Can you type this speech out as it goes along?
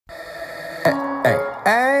Hey,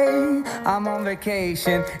 hey, I'm on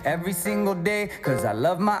vacation every single day, cause I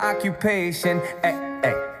love my occupation. Hey,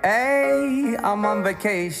 hey, hey, I'm on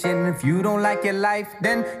vacation. If you don't like your life,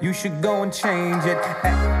 then you should go and change it. Hey,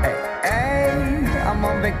 hey, hey, I'm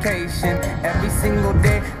on vacation every single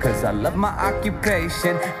day, cause I love my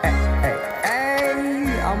occupation. Hey, hey,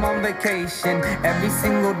 hey, I'm on vacation every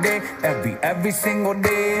single day, every single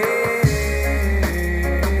day.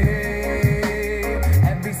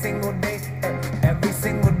 Every single day, every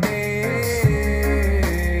single day.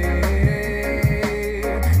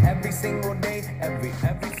 Every single day,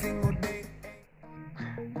 every single day.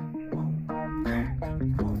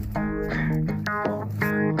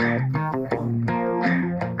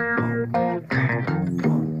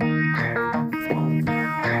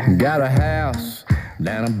 Got a house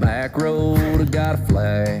down a back road, I got a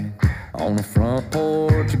flag on the front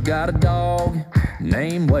porch, I got a dog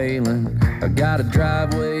named Waylon, I got a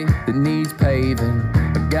driveway that needs paving,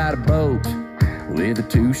 I got a boat with a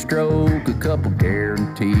two-stroke, a couple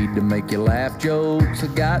guaranteed to make you laugh jokes, I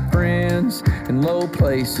got friends in low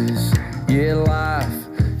places, yeah, life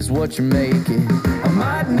is what you make it. I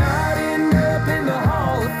might not end up in the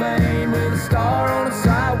Hall of Fame with a star on a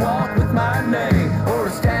sidewalk with my name, or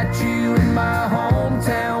a statue in my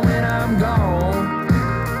hometown when I'm gone.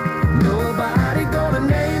 Nobody gonna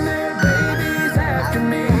name their babies after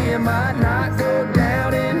me. I might not go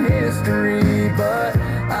down in history, but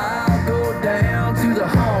I'll go down to the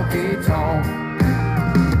honky tonk.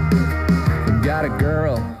 Got a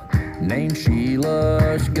girl named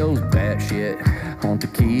Sheila, she goes batshit on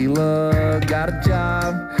tequila. Got a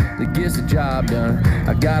job that gets the job done.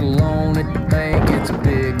 I got a loan at the bank, it's a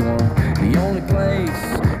big one. The only place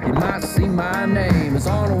you might see my name is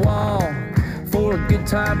on a wall for a good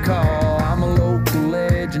time call. I'm a local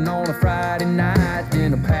legend on a Friday night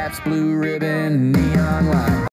in a Pabst Blue Ribbon neon light.